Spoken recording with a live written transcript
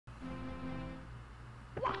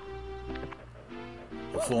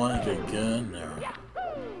before I can get in there.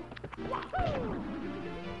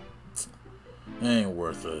 It ain't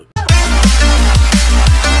worth it.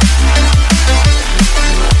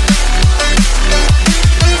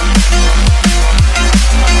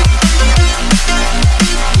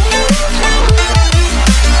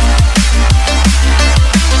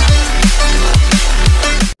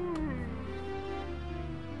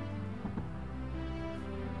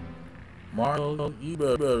 Mario, you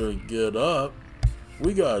better get up.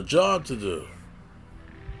 We got a job to do.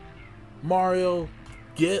 Mario,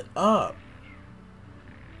 get up.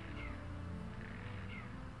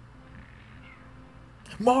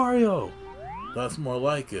 Mario! That's more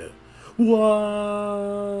like it.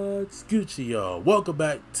 What's Gucci, y'all? Welcome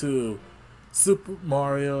back to Super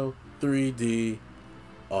Mario 3D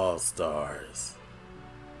All-Stars.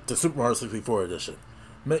 The Super Mario 64 edition.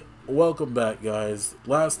 Welcome back, guys.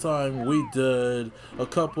 Last time we did a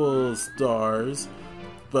couple stars,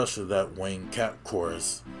 especially that Wayne Cap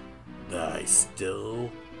course that I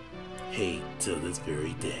still hate to this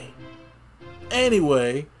very day.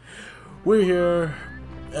 Anyway, we're here,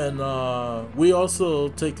 and we also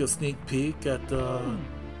take a sneak peek at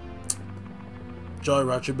Jolly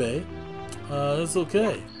Roger Bay. It's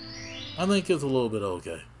okay. I think it's a little bit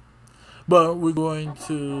okay. But we're going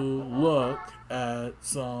to look at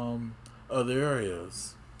some other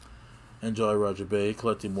areas in Jolly Roger Bay,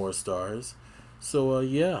 collecting more stars. So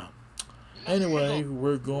yeah. Anyway,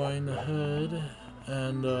 we're going ahead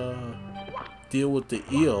and deal with the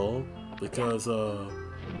eel because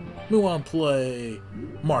we want to play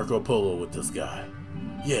Marco Polo with this guy.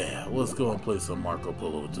 Yeah, let's go and play some Marco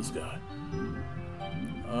Polo with this guy.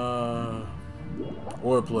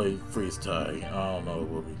 Or play freeze tag. I don't know what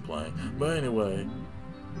we'll be playing. But anyway,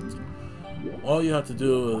 all you have to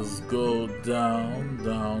do is go down,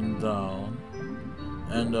 down, down.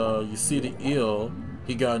 And you see the eel.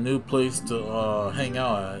 He got a new place to hang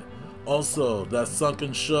out at. Also, that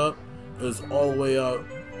sunken ship is all the way up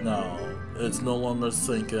now. It's no longer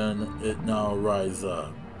sinking. It now rises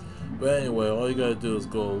up. But anyway, all you gotta do is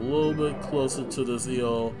go a little bit closer to this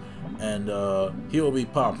eel, and he'll be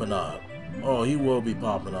popping up. Oh, he will be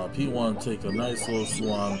popping up. He want to take a nice little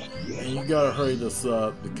swim, and you gotta hurry this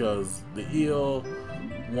up because the eel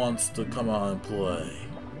wants to come out and play.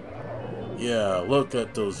 Yeah, look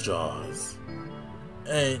at those jaws.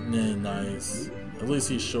 Ain't it nice? At least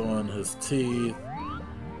he's showing his teeth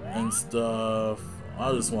and stuff.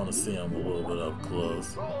 I just want to see him a little bit up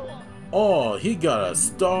close. Oh, he got a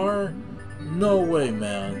star? No way,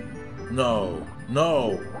 man. No,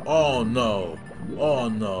 no, oh no, oh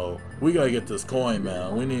no. We gotta get this coin,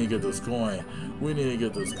 man. We need to get this coin. We need to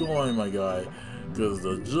get this coin, my guy. Because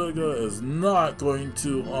the Juggaa is not going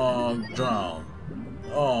to drown.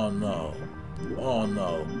 Oh no. Oh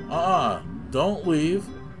no. Don't leave.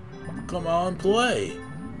 Come on and play.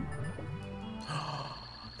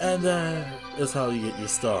 And that is how you get your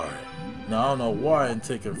star. Now I don't know why it's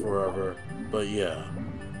taking forever, but yeah.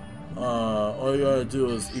 All you gotta do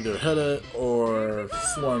is either hit it or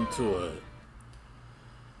swim to it.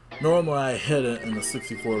 Normally I hit it in the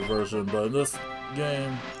 64 version, but in this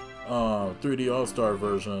game, 3D All-Star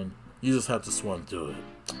version, you just have to swim to it.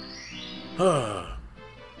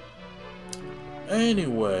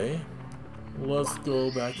 Anyway, let's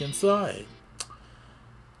go back inside.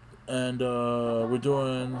 And we're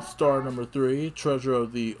doing star number 3, Treasure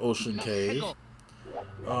of the Ocean Cave.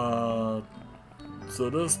 So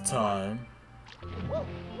this time,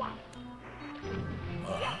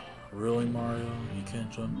 really, Mario? You can't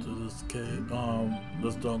jump to this cave?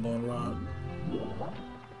 This doggone rock.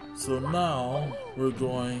 So now we're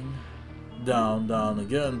going down, down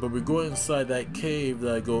again, but we're going inside that cave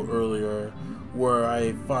that I go earlier, where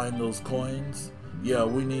I find those coins. Yeah,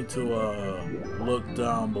 we need to look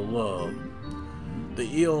down below. The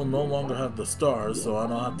eel no longer have the stars, so I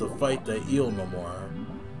don't have to fight that eel no more.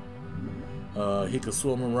 He can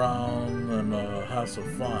swim around and have some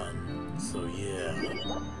fun. So yeah.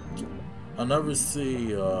 I never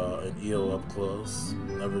see an eel up close.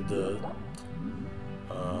 Never did.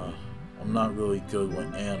 I'm not really good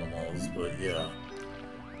with animals, but yeah.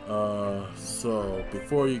 So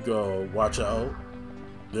before you go, watch out.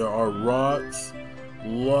 There are rocks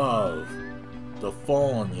love to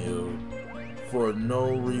fall on you for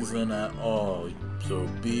no reason at all. So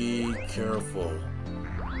be careful.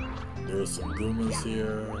 There's some Goombas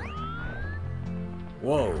here.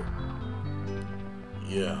 Whoa.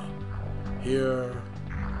 Yeah. Here.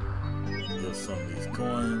 There's some of these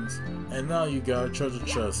coins. And now you got a treasure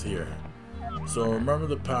chest here. So remember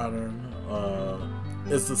the pattern.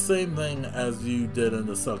 It's the same thing as you did in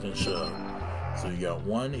the second show. So you got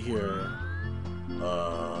one here.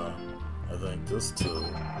 I think this 2.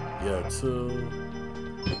 Yeah, 2,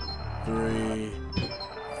 3,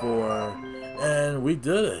 4, and we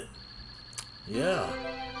did it. Yeah.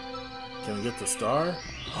 Can we get the star?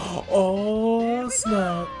 Oh,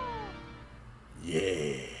 snap.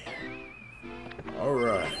 Yeah.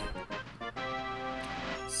 Alright.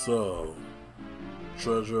 So,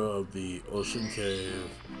 treasure of the ocean cave.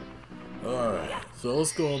 Alright, so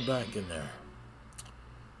let's go back in there.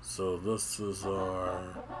 So this is our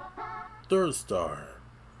 3rd star.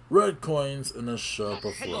 Red coins in a shop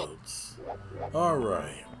of floats.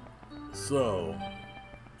 Alright, so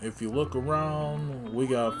if you look around, we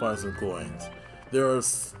gotta find some coins. There are,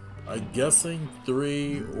 I'm guessing,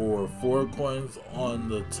 3 or 4 coins on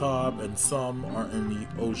the top, and some are in the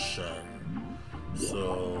ocean.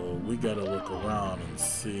 So we gotta look around and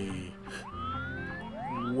see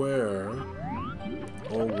where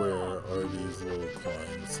are these little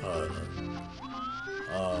coins hiding.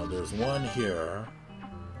 There's one here.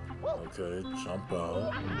 Okay, jump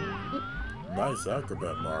out. Nice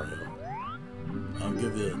acrobat, Mario. I'll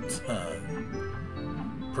give you a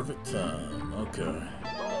 10. Perfect 10. Okay.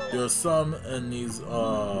 There's some in these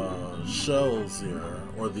shells here,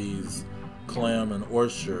 or these clam and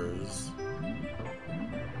oysters.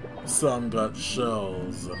 Some got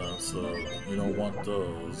shells in it, so you don't want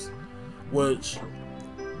those. Which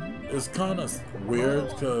is kind of weird,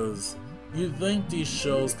 because you'd think these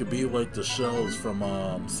shells could be like the shells from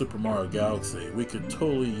Super Mario Galaxy. We could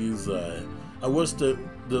totally use that. I wish that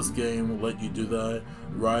this game let you do that.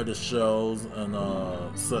 Ride the shells and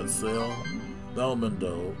set sail. That would've been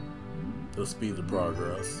dope. To speed the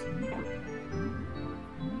progress.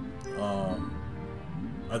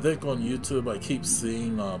 I think on YouTube I keep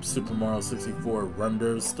seeing Super Mario 64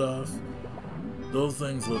 render stuff. Those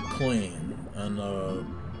things look clean, and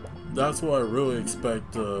that's what I really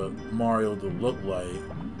expect Mario to look like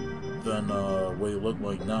than what he look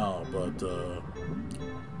like now. But the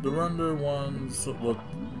render ones look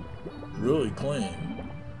really clean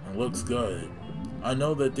and looks good. I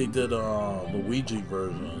know that they did a Luigi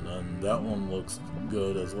version, and that one looks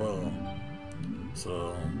good as well.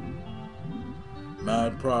 So,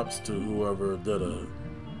 mad props to whoever did it.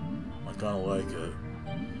 I kind of like it.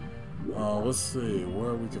 Let's see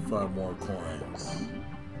where we can find more coins.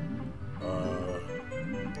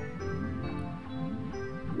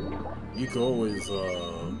 You can always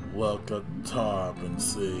look at the top and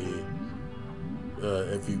see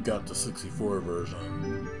if you got the 64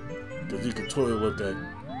 version, because you can totally look at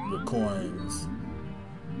the coins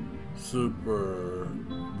super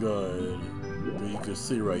good, but you can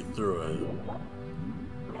see right through it.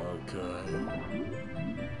 Okay.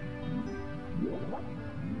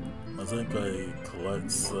 I think I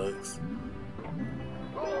collect 6.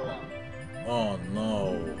 Oh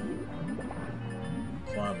no.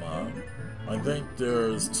 Climb up. I think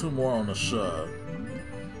there's 2 more on the shop.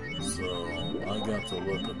 So I got to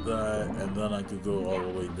look at that, and then I could go all the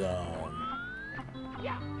way down.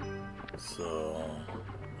 So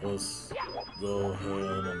let's go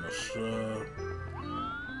ahead on the shop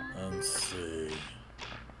and see.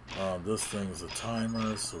 This thing's a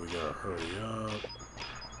timer, so we gotta hurry up.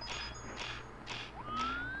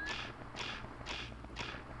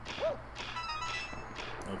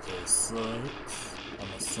 Okay, 6.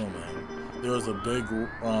 I'm assuming there's a big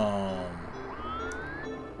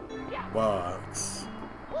box.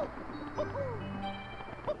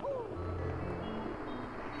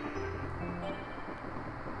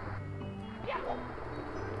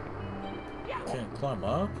 Can't climb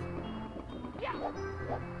up?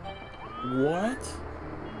 What?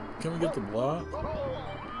 Can we get the block?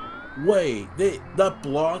 Wait, that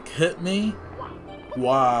block hit me?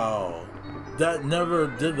 Wow. That never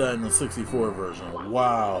did that in the 64 version.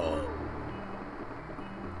 Wow.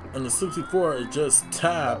 In the 64, it just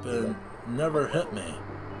tapped and never hit me.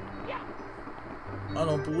 I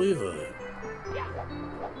don't believe it.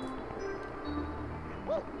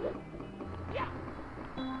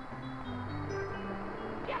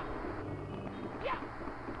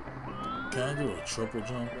 Can I do a triple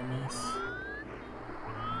jump on this?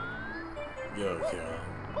 Yeah, I can.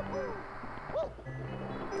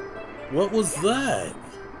 What was that?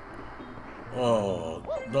 Oh,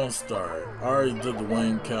 don't start. I already did the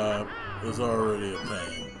wing cap. It's already a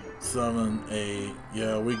pain. 7, 8.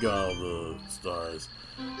 Yeah, we got all the stars.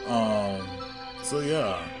 So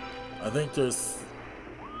yeah, I think there's,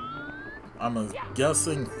 I'm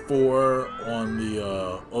guessing 4 on the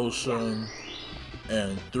ocean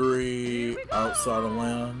and 3 outside of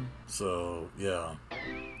land. So yeah,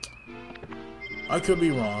 I could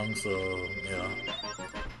be wrong. So yeah.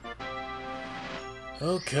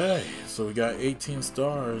 Okay, so we got 18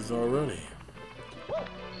 stars already.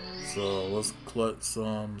 So let's collect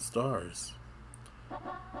some stars.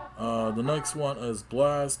 The next one is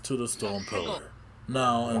Blast to the Stone Pillar.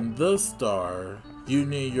 Now, in this star, you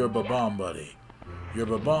need your Babam Buddy. Your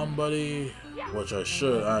Babam Buddy, which I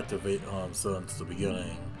should activate since the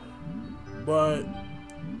beginning, but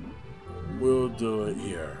we'll do it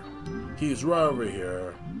here. He's right over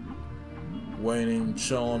here, waiting,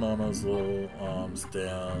 chilling on his little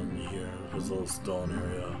stand here, his little stone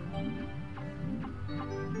area.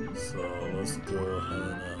 So let's go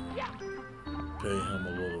ahead and pay him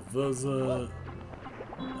a little visit.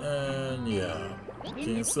 And yeah,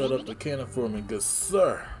 can you set up the cannon for me, good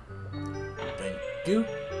sir? Thank you.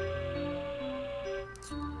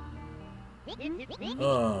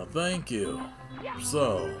 Thank you.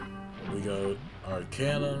 So, we got our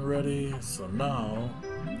cannon ready, so now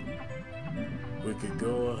we could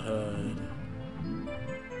go ahead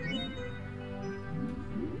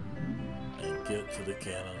and get to the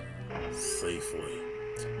cannon safely.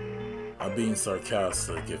 I'm being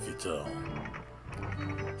sarcastic if you tell.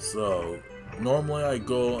 So, normally I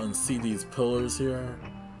go and see these pillars here.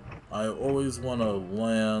 I always want to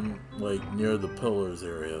land like near the pillars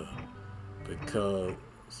area because,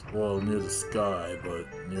 well, near the sky, but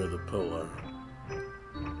near the pillar.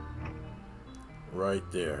 Right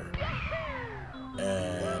there.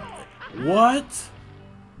 And what?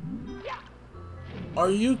 Are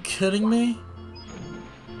you kidding me?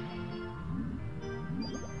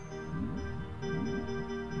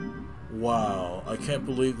 Wow, I can't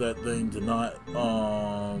believe that thing did not,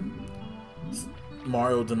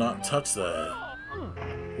 Mario did not touch that.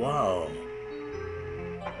 Wow.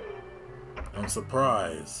 I'm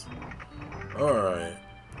surprised. Alright,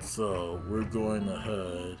 so we're going to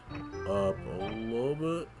head up a little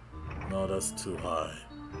bit. No, that's too high.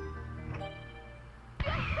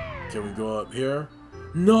 Can we go up here?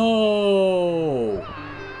 No!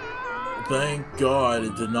 Thank God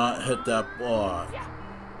it did not hit that block.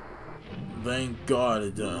 Thank God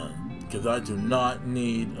it didn't, because I do not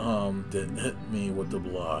need to hit me with the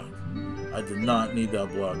block. I did not need that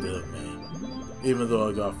block to hit me. Even though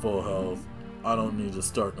I got full health, I don't need to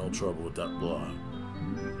start no trouble with that block.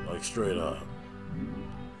 Like straight up.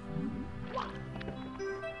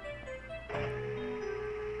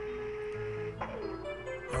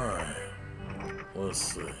 Alright. Let's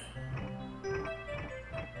see.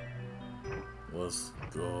 Let's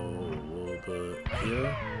go a little bit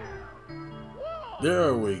here.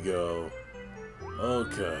 There we go.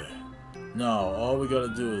 Okay. Now, all we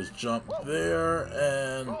gotta do is jump there,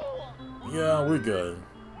 and yeah, we're good.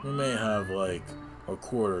 We may have like a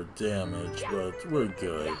quarter damage, but we're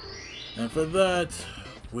good. And for that,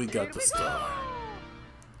 we got the star.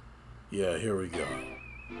 Yeah, here we go.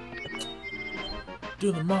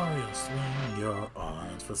 Do the Mario swing your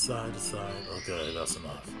arms from side to side. Okay, that's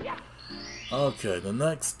enough. Okay, the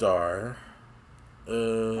next star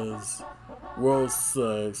is World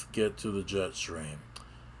 6, get to the jet stream.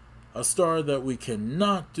 A star that we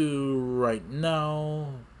cannot do right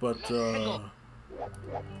now, but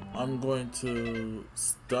I'm going to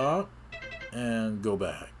stop and go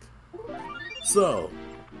back. So,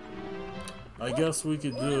 I guess we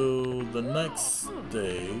could do the next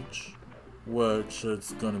stage, which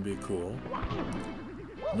is going to be cool.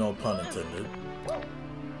 No pun intended.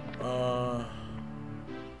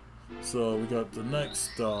 So we got the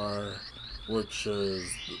next star, which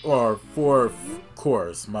is our fourth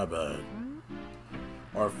course, my bad.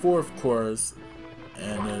 Our fourth course,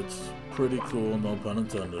 and it's pretty cool, no pun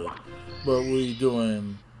intended. But we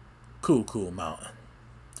doing Cool Mountain.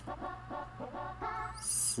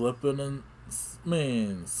 Slipping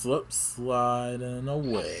and slip sliding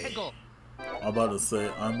away. I'm about to say,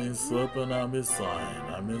 I mean slipping, I mean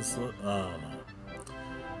sliding, I mean slip, I don't know.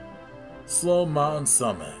 Slow Mountain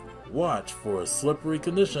Summit. Watch for a slippery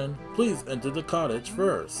condition. Please enter the cottage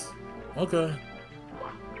first. Okay.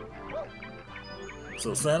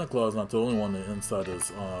 So Santa Claus is not the only one inside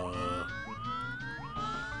this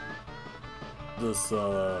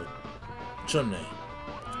chimney.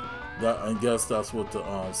 That, I guess that's what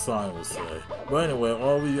the sign would say. But anyway,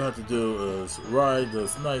 all we have to do is ride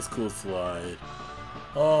this nice cool slide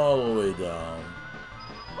all the way down.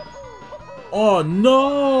 Oh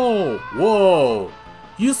no! Whoa!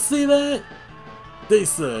 You see that? They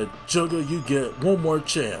said, Juggaa, you get one more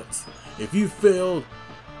chance. If you failed,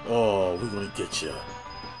 oh, we're gonna get you.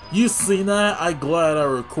 You seen that? I'm glad I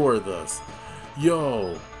record this.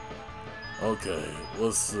 Yo. Okay,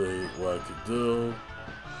 let's see what I could do.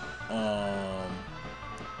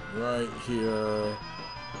 Right here.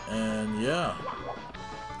 And yeah.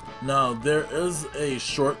 Now, there is a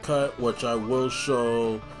shortcut which I will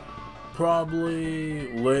show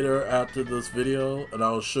probably later after this video, and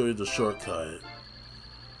I'll show you the shortcut.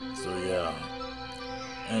 So yeah.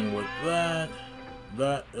 And with that,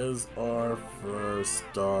 that is our first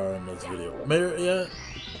star in this video. Made it yet?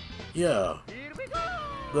 Yeah.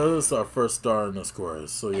 That is our first star in this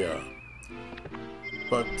course, so yeah.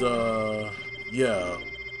 But, yeah.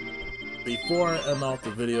 Before I end off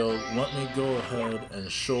the video, let me go ahead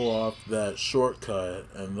and show off that shortcut,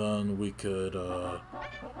 and then we could,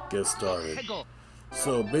 get started.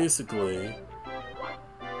 So basically,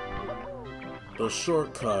 the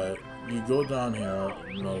shortcut, you go down here,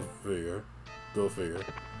 go figure,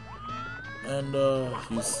 and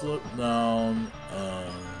you slip down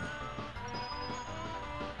and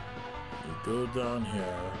you go down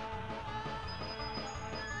here.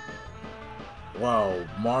 Wow,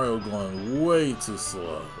 Mario going way too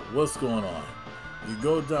slow. What's going on? You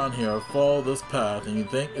go down here, follow this path, and you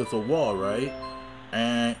think it's a wall, right?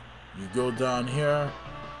 And you go down here,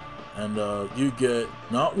 and you get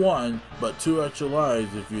not 1, but 2 extra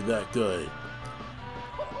lives if you're that good.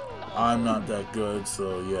 I'm not that good,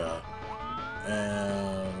 so yeah.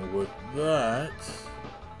 And with that,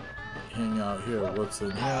 hang out here. What's in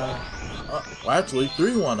here? Oh, actually,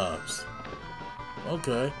 3 1-ups.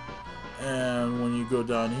 Okay. And when you go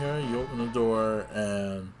down here, you open the door,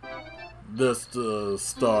 and this the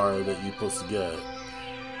star that you're supposed to get.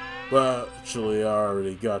 But actually, I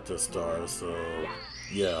already got the star, so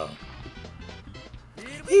yeah.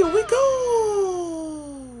 Here we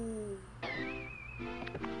go!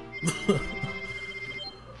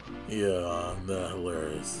 Yeah, that's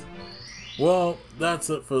hilarious. Well,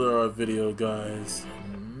 that's it for our video, guys.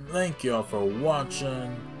 Thank y'all for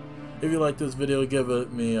watching. If you like this video, give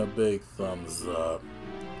me a big thumbs up.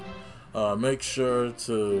 Make sure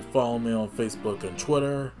to follow me on Facebook and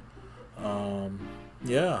Twitter.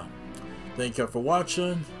 Yeah. Thank y'all for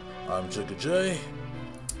watching. I'm Juggaa,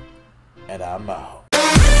 and I'm out.